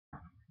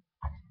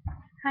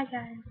Hi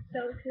guys,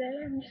 so today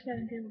I'm just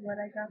gonna do what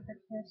I got for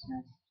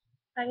Christmas.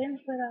 I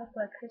didn't put up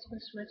a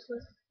Christmas wish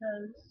list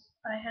because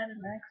I had an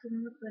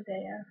accident the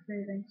day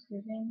after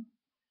Thanksgiving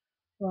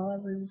while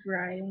I was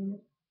riding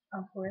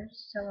a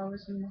horse, so I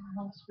was in the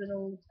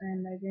hospital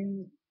and I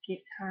didn't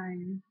get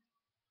time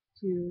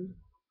to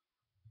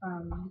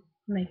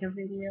make a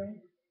video.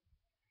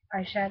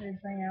 I shattered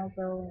my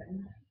elbow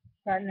and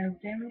got nerve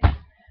damage,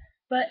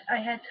 but I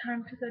had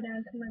time to go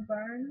down to my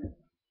barn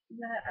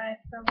that I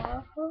fell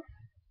off of,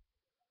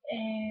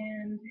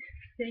 and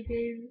they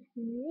gave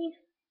me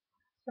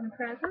some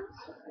presents.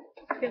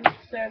 Gonna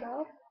start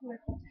off with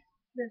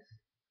this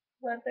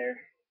leather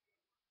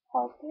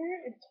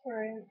halter. It's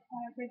for an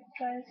average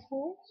size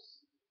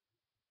horse,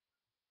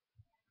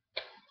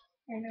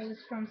 and it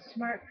was from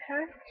Smart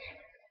Pack.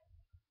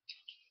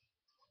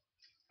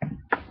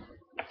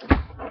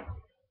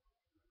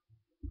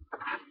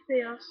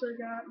 They also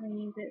got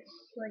me this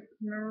like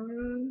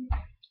maroon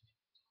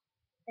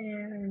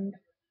and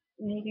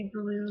navy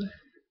blue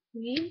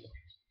weed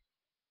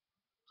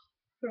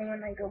for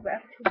when I go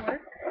back to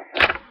work.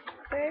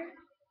 There,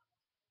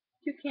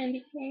 two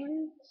candy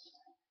canes,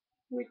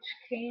 which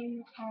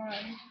came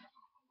on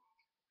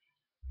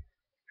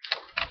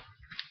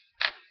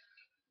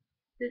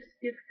this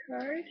gift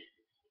card.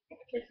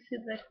 It's to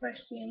the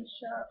equestrian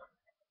shop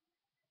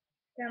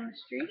down the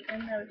street,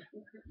 and that was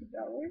for $50.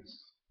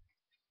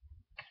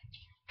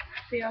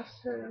 They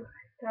also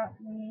got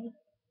me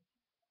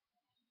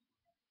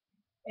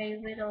a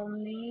little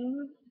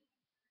name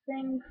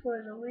thing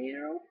for the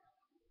ladle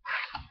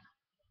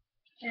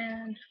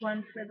and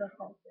one for the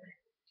halter.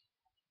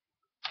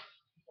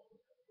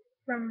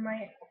 From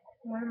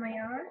one of my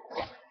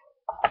aunts,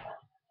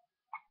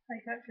 I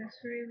got this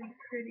really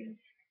pretty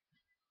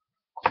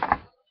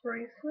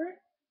bracelet.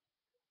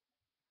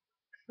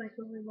 It's like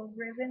a little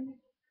ribbon,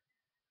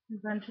 a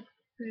bunch of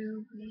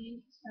blue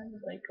beads,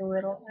 and like a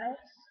little S.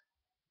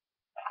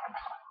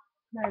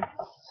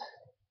 That's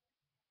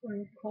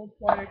from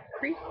Coldwater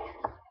Creek.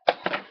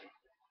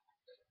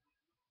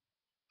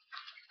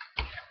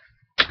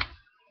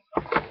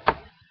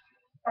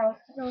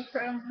 Also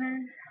from her,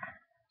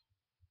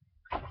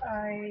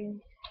 I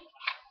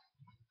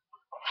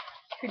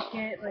could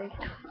get like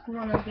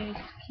one of these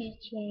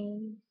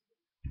keychains,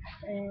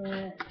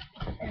 and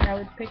I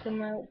would pick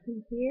them out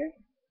from here.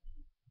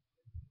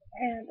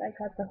 And I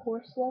got the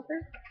horse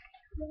lover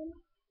one.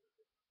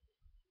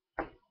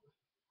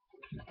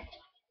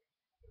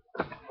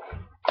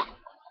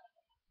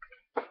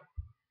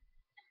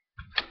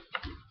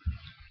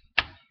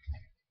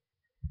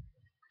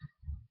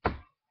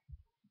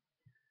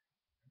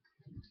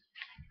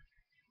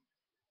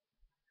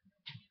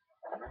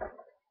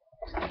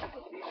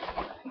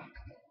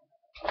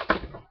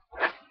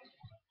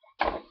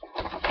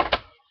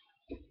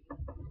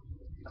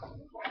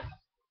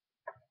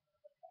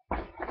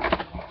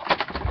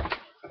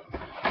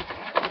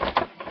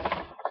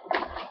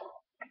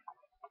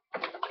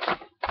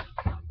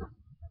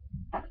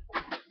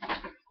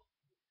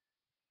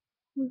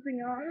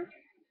 Moving on,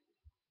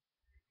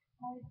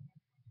 I'm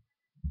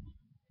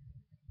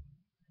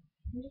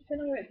just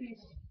gonna wear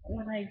these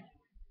when I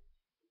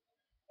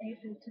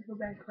able to go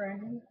back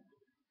riding.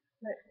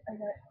 But I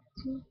got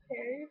two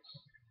pairs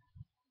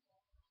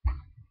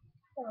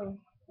of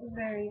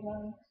very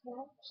long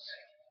socks.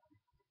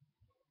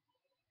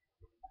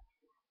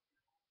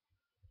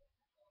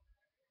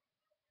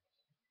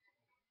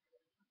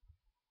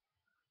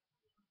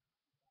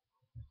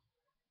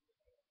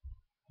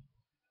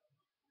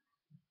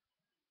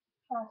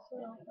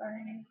 Also, I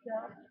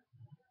got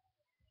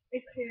a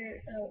pair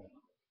of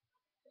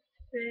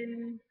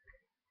thin,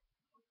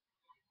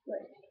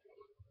 like,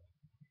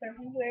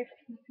 everywhere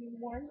keep you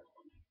warm.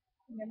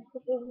 I'm gonna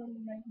put those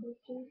on my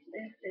boots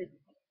if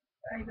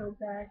I go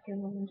back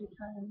in the winter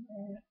time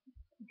and it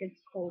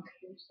gets cold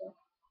here. So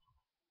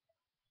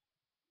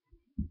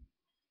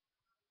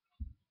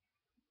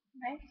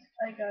next,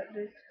 I got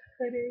this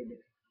hooded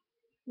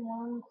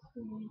long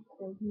sleeve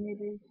like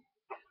knitted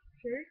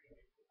shirt.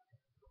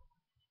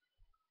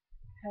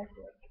 Has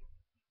like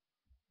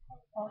a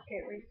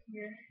pocket right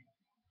here,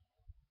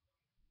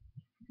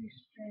 two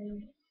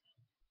strings.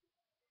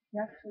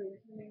 Actually,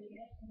 it's really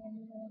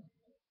and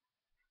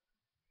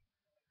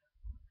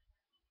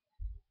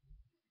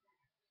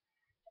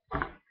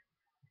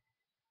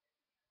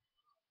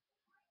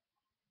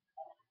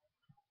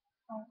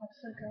I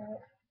also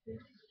got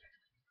this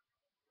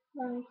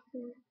long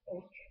sleeve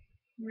like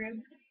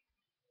ribbed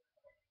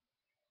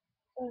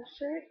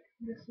shirt.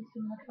 This is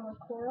in the color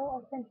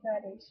coral. I think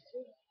that is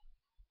too.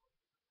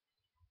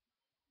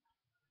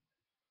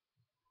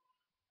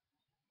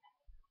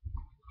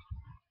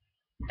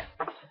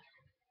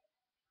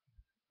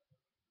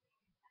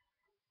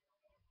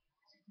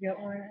 Got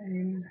one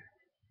in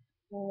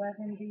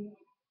lavender,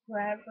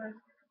 lavender,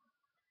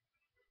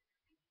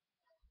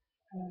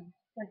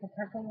 like a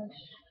purplish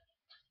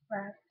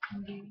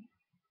lavender.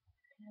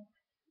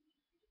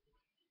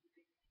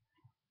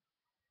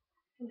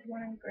 There's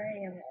one in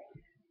gray and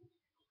white.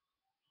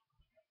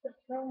 The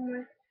problem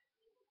with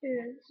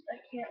is I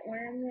can't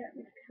wear them yet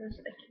because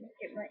I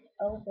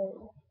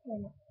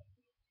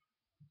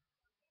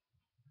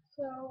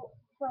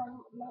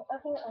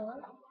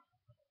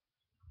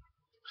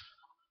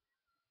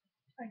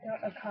I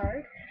got a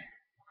card,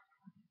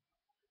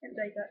 and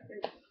I got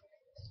this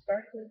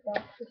sparkly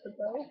box with a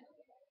bow,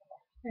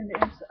 and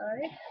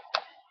inside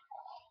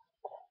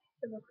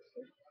it looks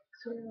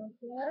sort of like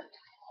that.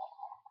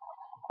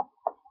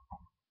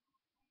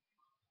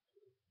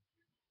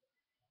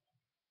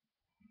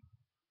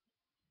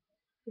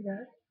 We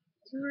got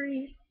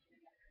three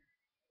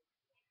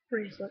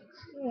bracelets,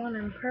 one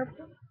in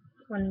purple,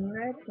 one in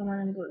red, and one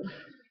in blue.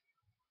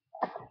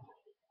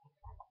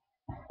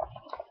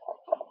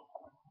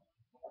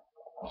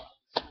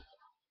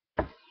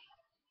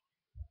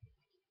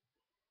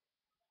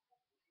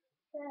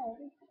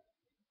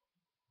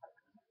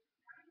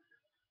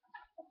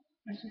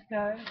 I just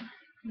got a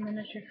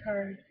miniature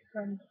card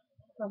from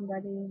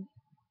somebody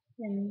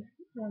in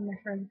one of my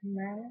friends in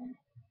Maryland.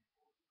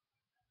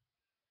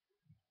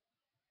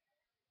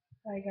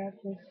 I got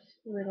this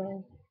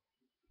little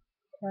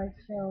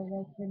Clydesdale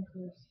like into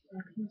a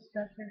stocking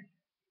stuffer.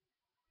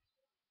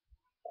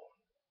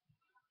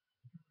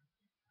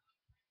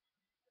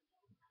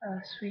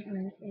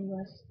 Sweetman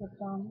US the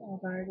bomb.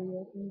 I've already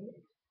opened it,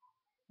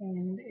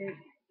 and it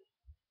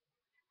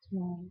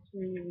smells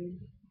really,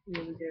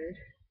 really good.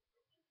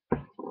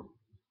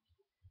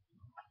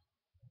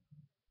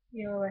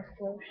 EOS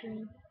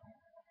lotion.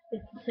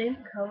 It's the same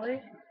color,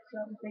 so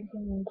I'm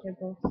thinking they're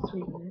both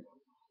Sweetman.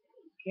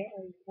 Can't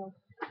really tell.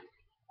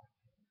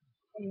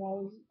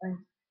 And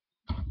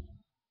I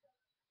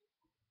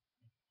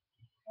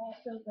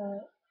also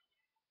got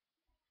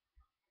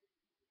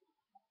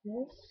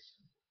this.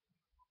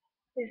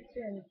 It's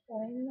an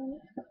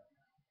ointment.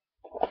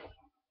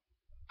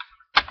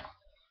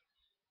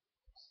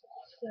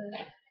 So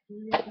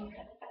really,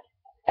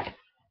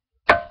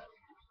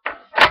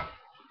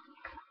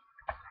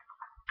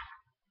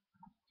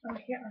 oh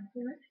here on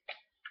it.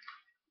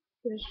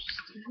 There's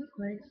just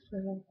a nice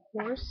little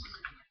horse.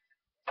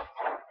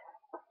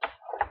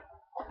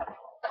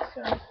 So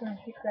I'm just gonna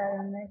keep that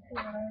in there because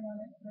I don't want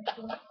it like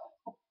this.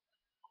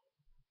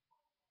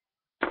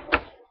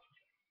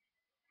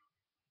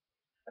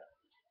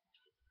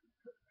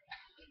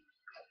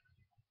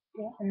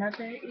 Yeah,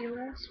 another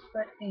EOS,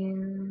 but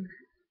in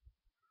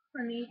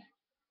honey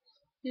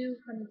stew,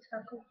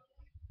 honeysuckle.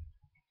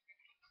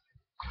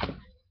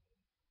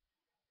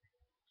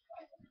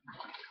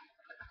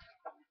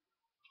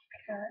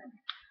 Got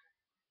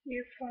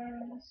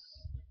earphones,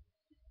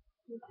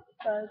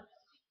 buds,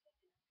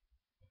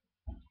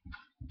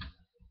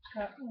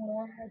 got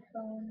more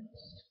headphones,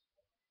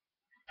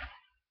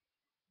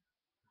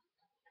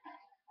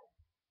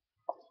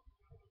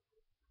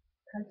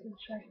 pencil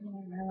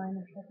sharpener,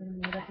 eyeliner sharpener,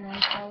 whatever you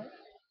want to call it.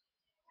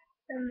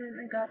 And then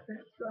I got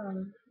this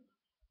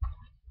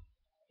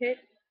kit.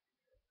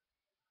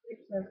 It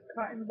says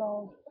cotton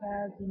balls,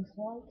 pads, and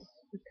salts.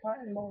 The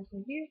cotton balls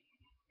are here,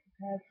 the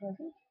pads are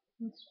here.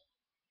 And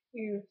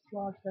you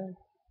slot them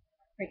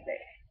right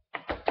there.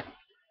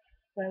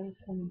 So I was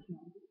coming to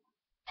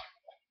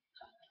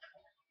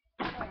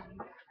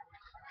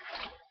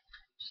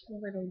just a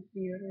little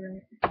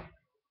deodorant.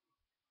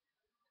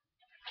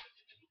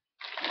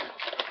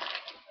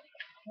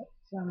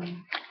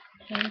 Some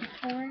candy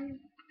corn.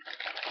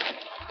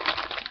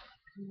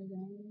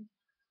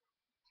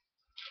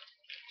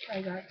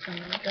 I got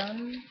some gum,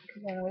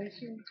 because I always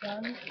use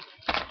gum.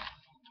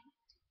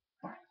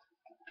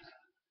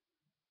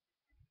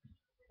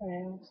 I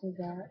also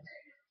got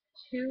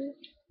two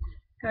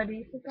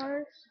Godiva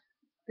bars.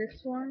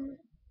 This one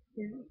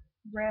is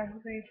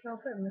raspberry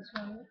filled, and this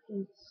one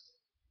is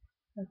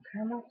a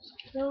caramel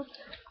filled.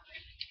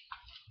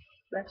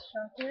 Best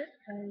chocolate.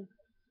 I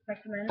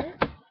recommend it.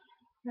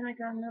 Then I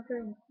got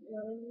another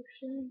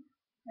lotion,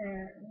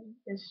 and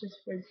it's just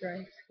for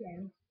dry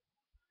skin,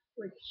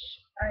 which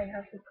I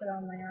have to put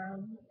on my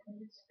arm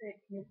because it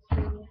gets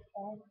really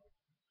hot.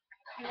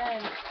 And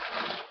then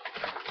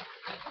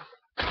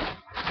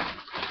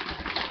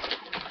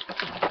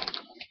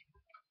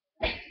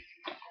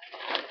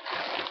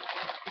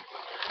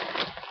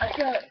I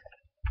got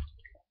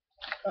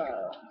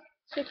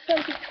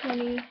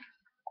 620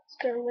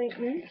 Sterling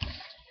mints.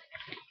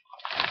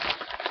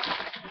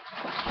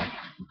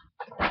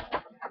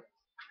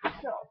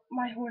 So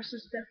my horse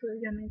is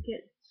definitely gonna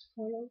get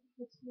spoiled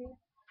this year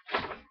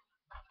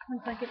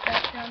once I get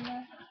back down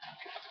there.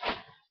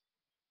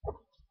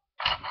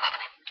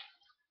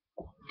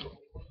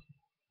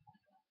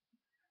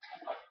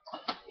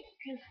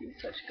 Because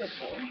he's such a good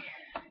boy.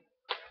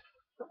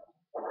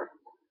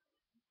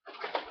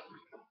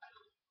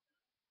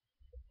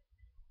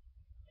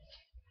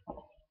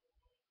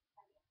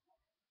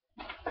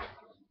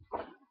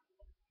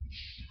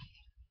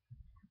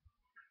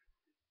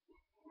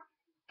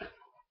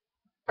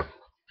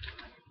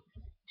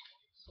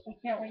 I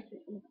can't wait to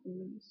eat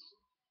these.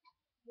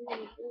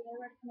 Really, I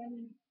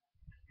recommend.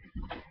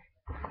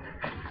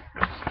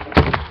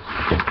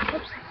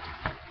 Oops.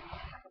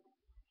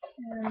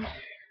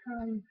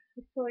 And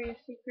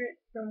Victoria's Secret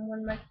from one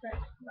of my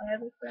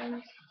other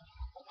friends.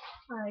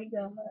 I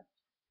got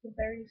the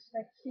very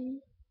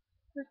sexy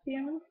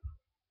perfume.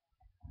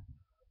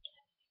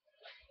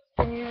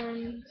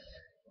 And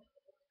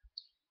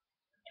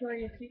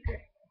Victoria's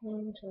Secret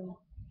Angel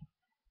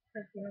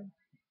perfume.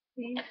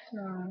 These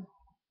smell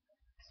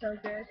so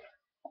good.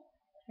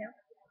 Yeah.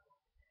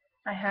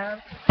 I have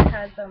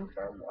had them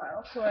for a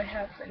while, so I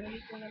have been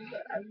using them,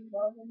 but I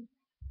love them.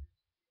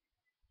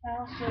 I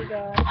also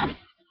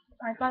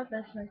I got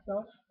this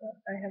myself, but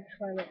I have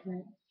Twilight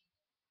Mint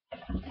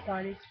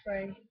body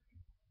spray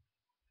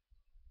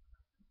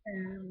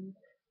and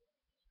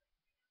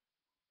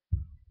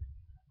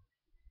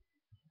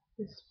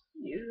this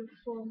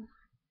beautiful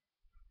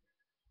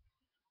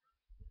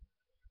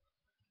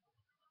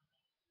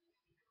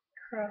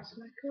cross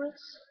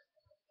necklace.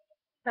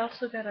 I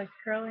also got a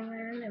curling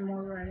iron and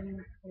more riding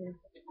necklace.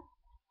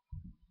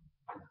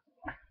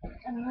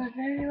 And the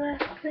very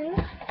last thing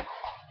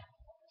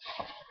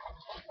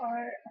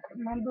are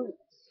my boots.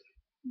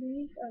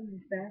 These are the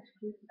best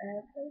boots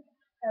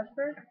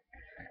ever.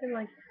 They're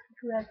like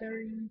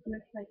leathery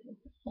with like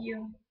a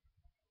heel,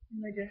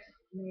 and they're just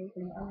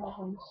amazing. I love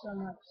them so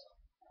much.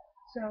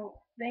 So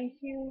thank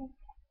you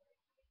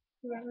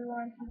to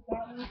everyone who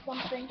got me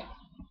something.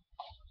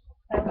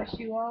 I wish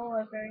you all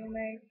a very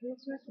Merry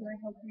Christmas, and I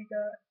hope you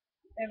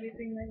got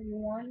everything that you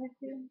wanted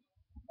to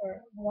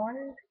or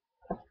wanted.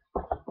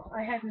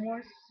 I had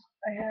more.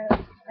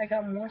 I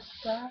got more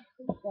stuff,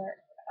 but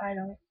I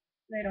don't.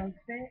 They don't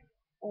fit,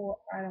 or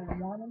I don't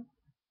want them.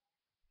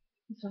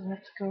 So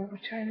let's go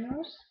return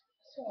those.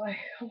 So I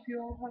hope you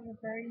all have a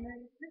very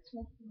Merry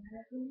Christmas and a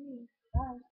Happy New Year. Bye.